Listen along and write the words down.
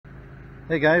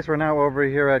Hey guys, we're now over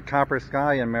here at Copper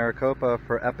Sky in Maricopa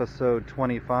for episode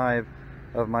 25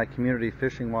 of my community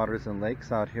fishing waters and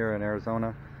lakes out here in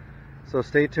Arizona. So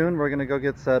stay tuned, we're going to go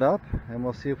get set up and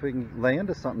we'll see if we can lay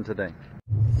into something today.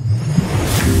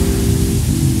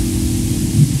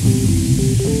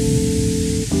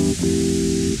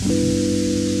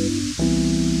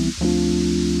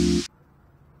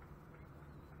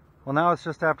 Well, now it's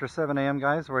just after 7 a.m.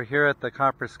 guys. We're here at the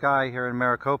Copper Sky here in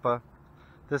Maricopa.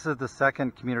 This is the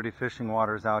second community fishing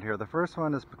waters out here. The first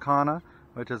one is Pecana,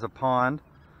 which is a pond.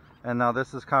 And now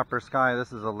this is Copper Sky.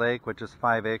 This is a lake, which is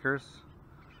 5 acres.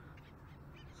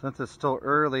 Since it's still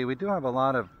early, we do have a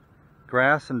lot of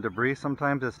grass and debris.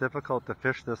 Sometimes it's difficult to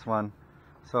fish this one.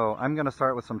 So I'm going to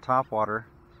start with some topwater,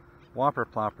 whopper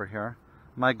plopper here.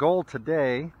 My goal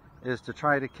today is to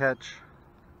try to catch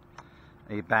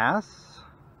a bass,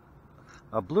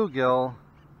 a bluegill,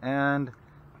 and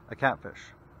a catfish.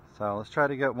 So let's try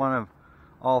to get one of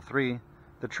all three.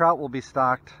 The trout will be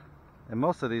stocked, and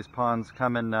most of these ponds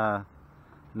come in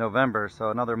November,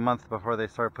 so another month before they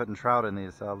start putting trout in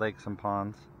these lakes and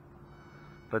ponds.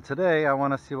 But today I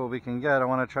want to see what we can get. I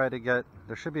want to try to get,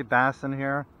 there should be bass in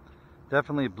here,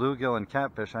 definitely bluegill and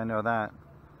catfish, I know that.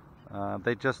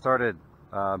 They just started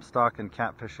stocking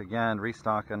catfish again,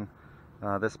 restocking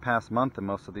this past month in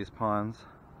most of these ponds.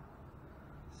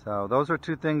 So those are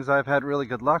two things I've had really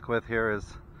good luck with here, is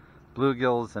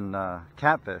bluegills and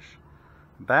catfish.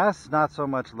 Bass, not so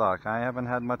much luck. I haven't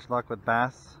had much luck with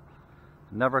bass.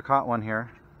 Never caught one here.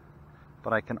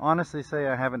 But I can honestly say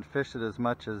I haven't fished it as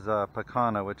much as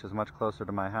Pecana, which is much closer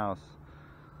to my house.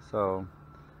 So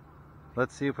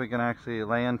let's see if we can actually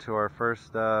lay into our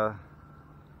first Copper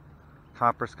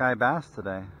Sky bass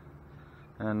today.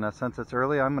 And since it's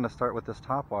early, I'm going to start with this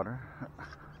topwater.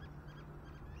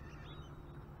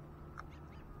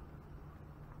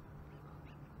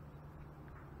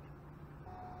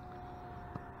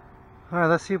 Alright,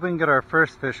 let's see if we can get our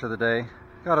first fish of the day.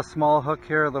 Got a small hook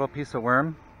here, a little piece of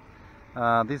worm.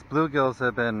 These bluegills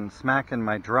have been smacking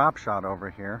my drop shot over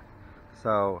here.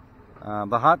 So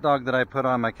the hot dog that I put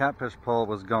on my catfish pole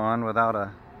was gone without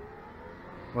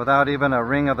even a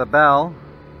ring of the bell.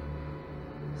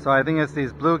 So I think it's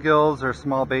these bluegills or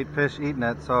small bait fish eating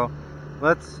it. So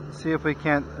let's see if we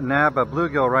can't nab a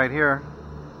bluegill right here.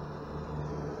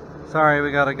 Sorry,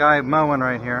 we got a guy mowing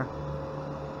right here.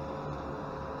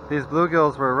 These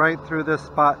bluegills were right through this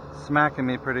spot smacking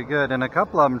me pretty good, and a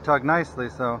couple of them tugged nicely,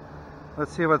 so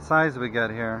let's see what size we get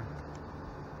here.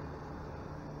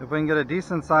 If we can get a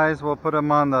decent size, we'll put him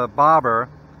on the bobber.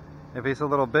 If he's a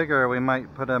little bigger, we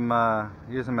might put him,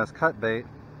 use him as cut bait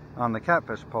on the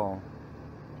catfish pole.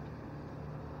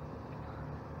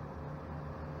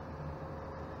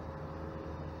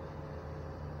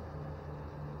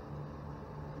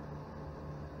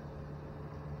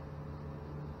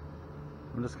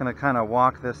 I'm just going to kind of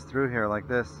walk this through here like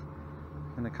this.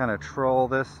 I'm going to kind of troll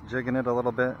this, jigging it a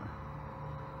little bit.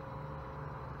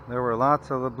 There were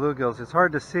lots of the bluegills. It's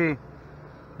hard to see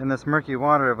in this murky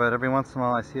water, but every once in a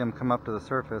while I see them come up to the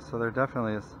surface, so there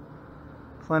definitely is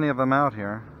plenty of them out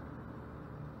here.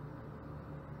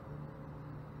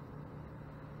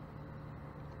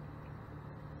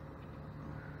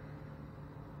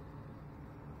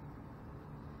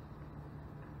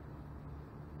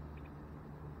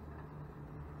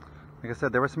 Like I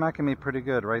said, they were smacking me pretty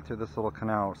good right through this little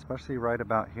canal, especially right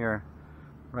about here,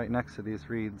 right next to these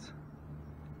reeds.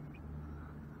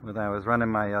 When I was running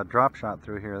my drop shot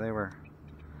through here, they were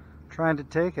trying to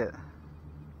take it.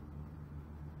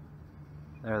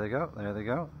 There they go, there they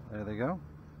go, there they go.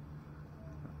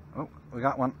 Oh, we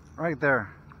got one right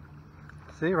there.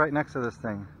 See, right next to this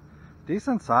thing.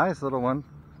 Decent size little one,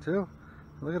 too.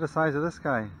 Look at the size of this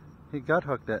guy. He gut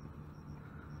hooked it.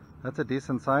 That's a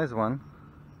decent size one.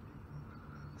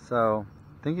 So,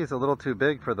 I think he's a little too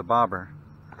big for the bobber.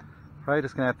 Probably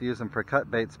just going to have to use him for cut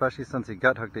bait, especially since he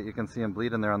gut hooked it. You can see him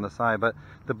bleeding there on the side. But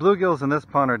the bluegills in this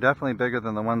pond are definitely bigger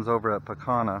than the ones over at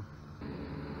Pecana.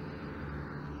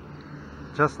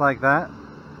 Just like that.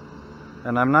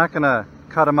 And I'm not going to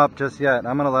cut him up just yet.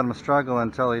 I'm going to let him struggle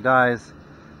until he dies.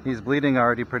 He's bleeding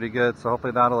already pretty good, so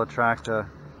hopefully that'll attract a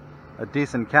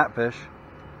decent catfish.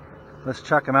 Let's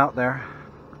chuck him out there.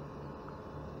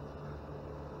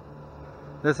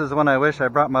 This is when I wish I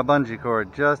brought my bungee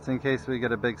cord, just in case we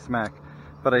get a big smack.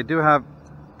 But I do have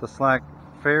the slack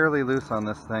fairly loose on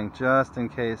this thing, just in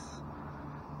case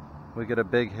we get a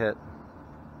big hit.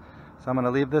 So I'm going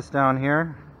to leave this down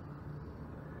here,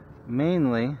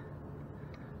 mainly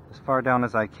as far down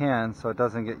as I can, so it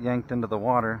doesn't get yanked into the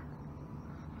water.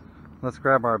 Let's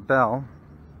grab our bell.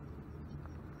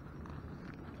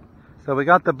 So we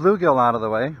got the bluegill out of the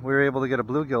way. We were able to get a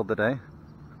bluegill today.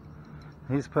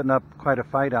 He's putting up quite a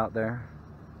fight out there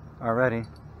already.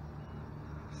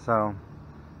 So,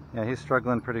 yeah, he's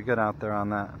struggling pretty good out there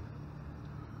on that.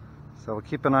 So we'll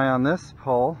keep an eye on this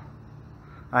pole.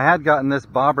 I had gotten this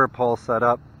bobber pole set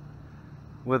up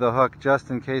with a hook just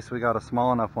in case we got a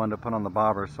small enough one to put on the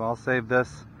bobber. So I'll save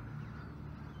this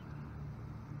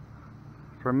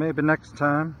for maybe next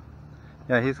time.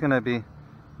 Yeah, he's going to be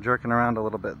jerking around a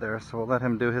little bit there, so we'll let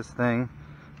him do his thing.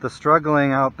 The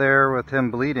struggling out there with him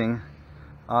bleeding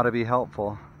ought to be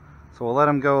helpful. So we'll let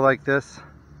him go like this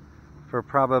for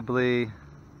probably, I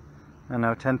don't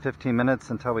know, 10-15 minutes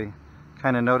until we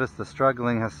kind of notice the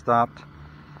struggling has stopped.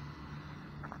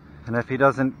 And if he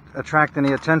doesn't attract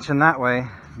any attention that way,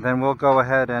 then we'll go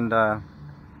ahead and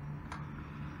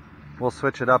we'll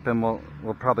switch it up, and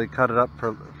we'll probably cut it up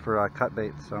for cut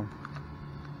bait. So,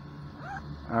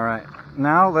 all right,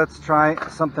 now let's try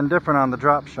something different on the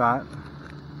drop shot.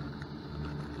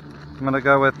 I'm gonna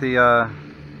go with the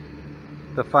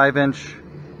 5-inch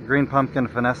green pumpkin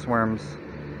finesse worms.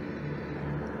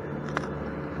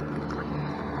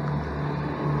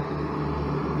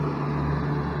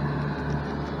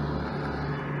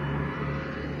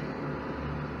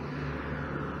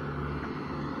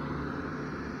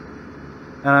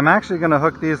 And I'm actually going to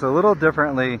hook these a little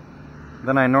differently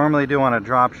than I normally do on a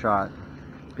drop shot,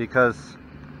 because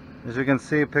as you can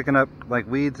see, picking up like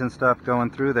weeds and stuff going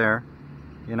through there,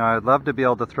 you know, I'd love to be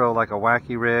able to throw like a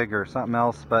wacky rig or something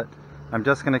else, but I'm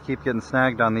just going to keep getting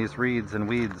snagged on these reeds and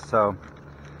weeds. So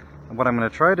what I'm going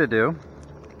to try to do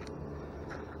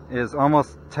is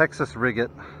almost Texas rig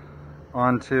it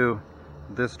onto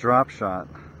this drop shot.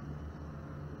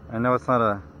 I know it's not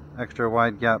a extra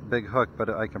wide gap big hook, but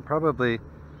I can probably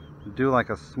do like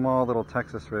a small little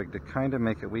Texas rig to kind of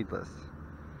make it weedless.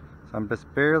 So I'm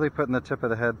just barely putting the tip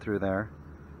of the head through there.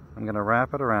 I'm going to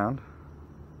wrap it around.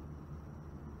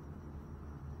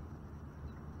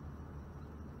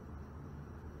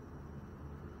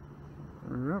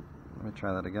 Let me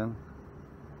try that again.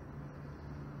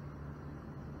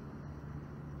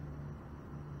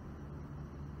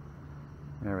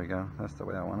 There we go. That's the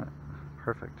way I want it.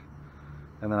 Perfect.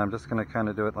 And then I'm just going to kind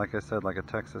of do it, like I said, like a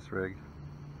Texas rig.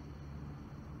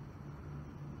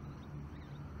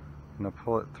 I'm going to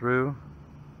pull it through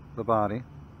the body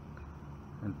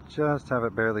and just have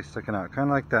it barely sticking out. Kind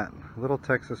of like that little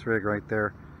Texas rig right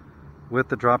there with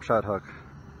the drop shot hook.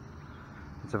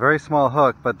 It's a very small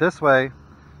hook, but this way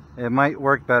it might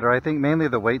work better. I think mainly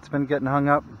the weight's been getting hung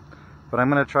up, but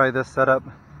I'm going to try this setup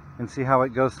and see how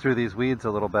it goes through these weeds a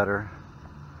little better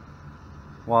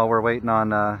while we're waiting on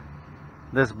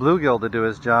this bluegill to do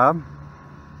his job.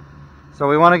 So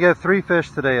we want to get 3 fish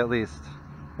today at least.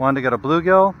 Wanted to get a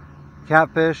bluegill,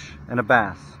 catfish, and a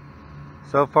bass.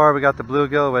 So far we got the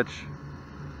bluegill, which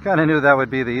kind of knew that would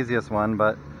be the easiest one,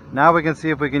 but now we can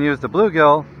see if we can use the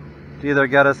bluegill to either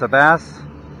get us a bass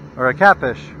or a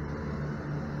catfish.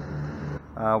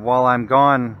 While I'm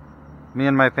gone, me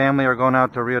and my family are going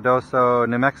out to Ruidoso,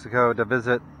 New Mexico to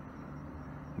visit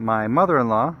my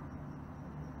mother-in-law.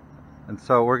 And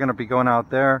so we're going to be going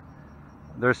out there.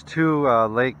 There's 2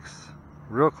 lakes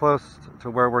real close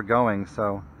to where we're going,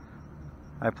 so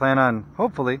I plan on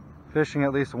hopefully fishing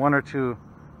at least 1 or 2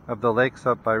 of the lakes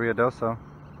up by Ruidoso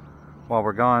while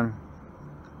we're gone.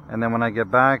 And then when I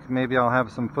get back, maybe I'll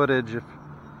have some footage, if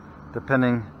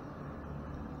depending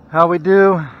how we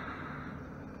do.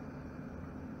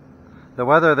 The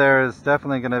weather there is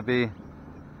definitely going to be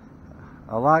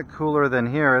a lot cooler than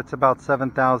here. It's about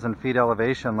 7,000 feet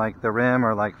elevation, like the rim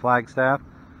or like Flagstaff.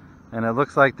 And it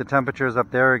looks like the temperatures up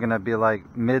there are going to be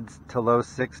like mid to low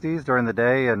 60s during the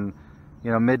day, and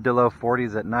you know, mid to low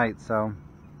 40s at night. So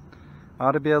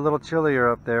ought to be a little chillier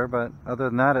up there, but other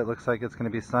than that, it looks like it's going to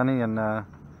be sunny and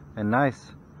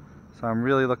nice. So I'm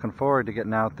really looking forward to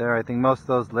getting out there. I think most of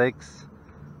those lakes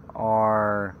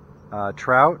are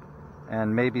trout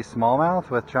and maybe smallmouth,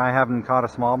 which I haven't caught a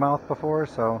smallmouth before,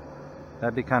 so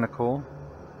that'd be kind of cool.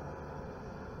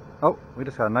 Oh, we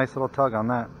just got a nice little tug on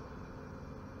that.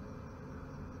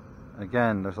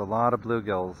 Again, there's a lot of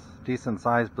bluegills, decent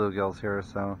sized bluegills here,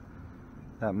 so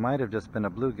that might have just been a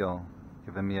bluegill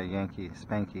giving me a Yankee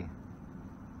spanky.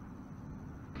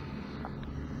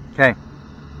 Okay,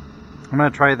 I'm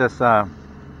going to try this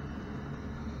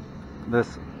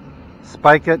this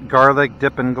Spike It Garlic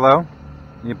Dip and Glow.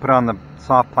 You put on the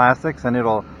soft plastics and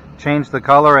it'll change the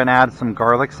color and add some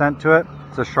garlic scent to it.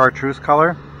 It's a chartreuse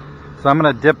color. So I'm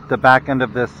going to dip the back end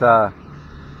of this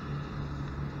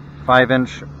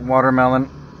 5-inch watermelon,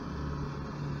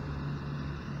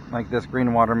 like this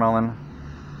green watermelon.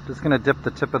 Just going to dip the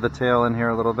tip of the tail in here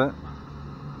a little bit.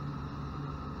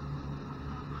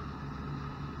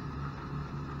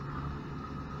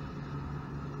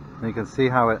 And you can see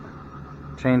how it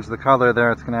changed the color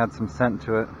there. It's going to add some scent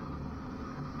to it.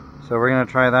 So we're going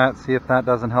to try that, see if that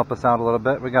doesn't help us out a little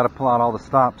bit. We got to pull out all the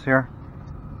stops here.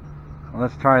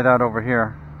 Let's try that over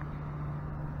here.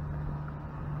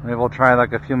 Maybe we'll try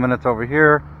like a few minutes over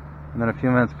here, and then a few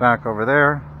minutes back over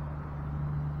there.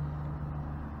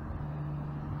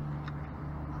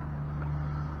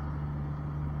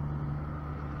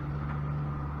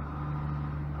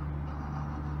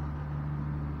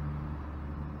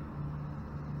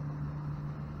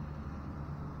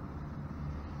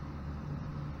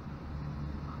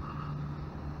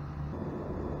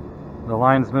 The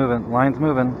line's moving, line's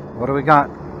moving. What do we got?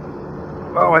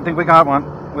 Oh, I think we got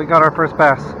one. We got our first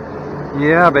bass.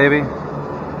 Yeah, baby.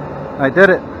 I did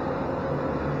it.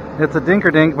 It's a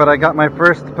dinker-dink, but I got my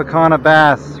first Pecana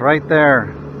bass right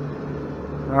there.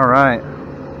 All right.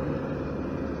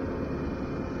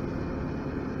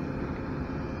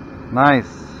 Nice.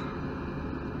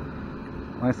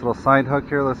 Nice little side hook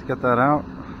here. Let's get that out.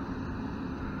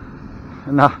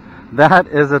 Now, that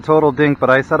is a total dink, but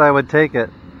I said I would take it.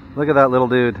 Look at that little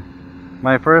dude.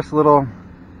 My first little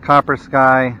copper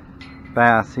sky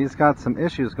bass. He's got some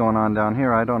issues going on down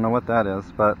here. I don't know what that is,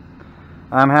 but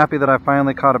I'm happy that I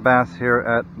finally caught a bass here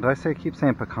at, did I say, keep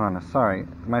saying Pecana, sorry.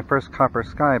 My first copper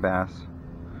sky bass.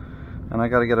 And I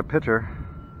gotta get a picture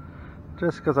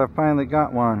just because I finally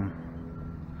got one.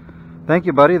 Thank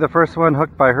you, buddy. The first one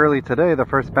hooked by Hurley today, the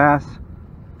first bass.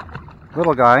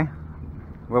 Little guy.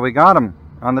 Well, we got him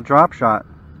on the drop shot.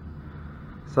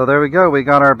 So there we go. We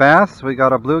got our bass. We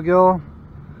got a bluegill.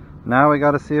 Now we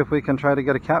got to see if we can try to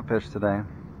get a catfish today.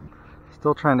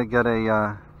 Still trying to get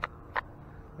a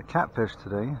catfish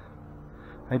today.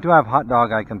 I do have hot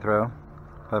dog I can throw,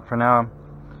 but for now I'm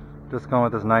just going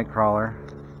with this night crawler.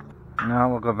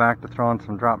 Now we'll go back to throwing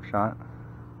some drop shot.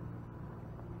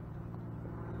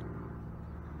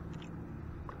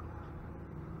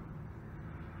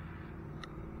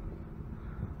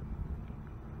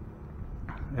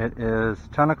 It is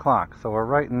 10 o'clock, so we're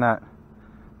right in that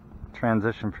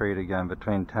transition period again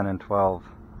between 10 and 12.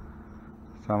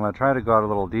 So I'm going to try to go out a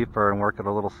little deeper and work it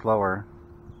a little slower.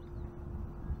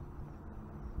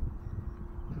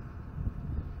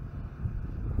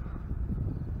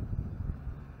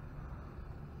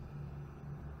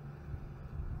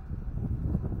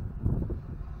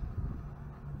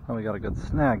 Oh, we got a good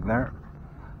snag there.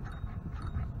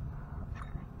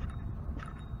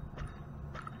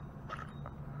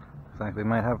 Looks like we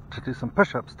might have to do some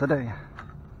push-ups today.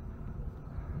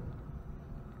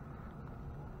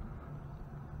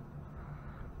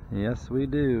 Yes, we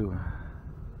do.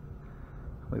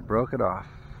 We broke it off.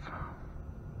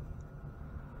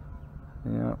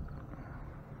 Yep.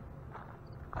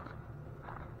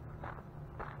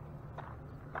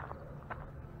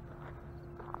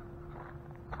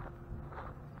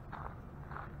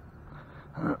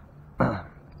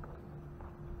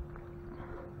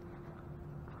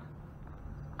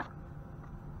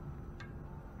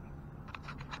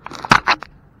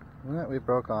 Yeah, we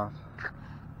broke off.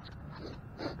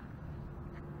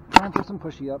 Time for some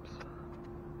pushy-ups.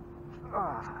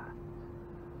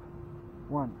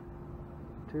 1,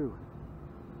 2,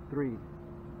 3,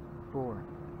 4,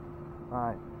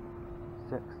 5,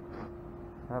 6,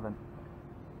 7,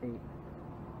 8,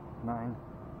 9,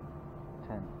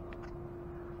 10.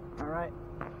 Alright.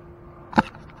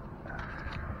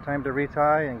 Time to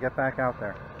retie and get back out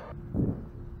there.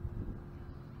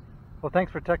 Well,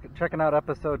 thanks for checking out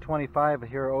episode 25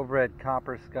 here over at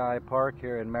Copper Sky Park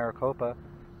here in Maricopa.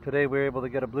 Today we were able to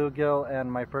get a bluegill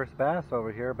and my first bass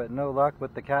over here, but no luck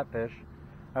with the catfish.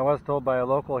 I was told by a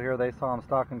local here they saw him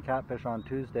stalking catfish on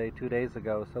Tuesday, 2 days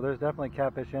ago. So there's definitely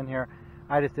catfish in here.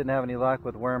 I just didn't have any luck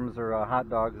with worms or hot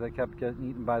dogs. They kept getting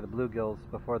eaten by the bluegills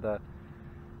before the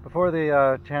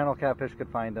channel catfish could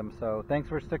find them. So thanks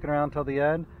for sticking around till the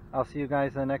end. I'll see you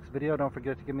guys in the next video. Don't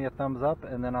forget to give me a thumbs up,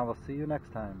 and then I will see you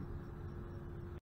next time.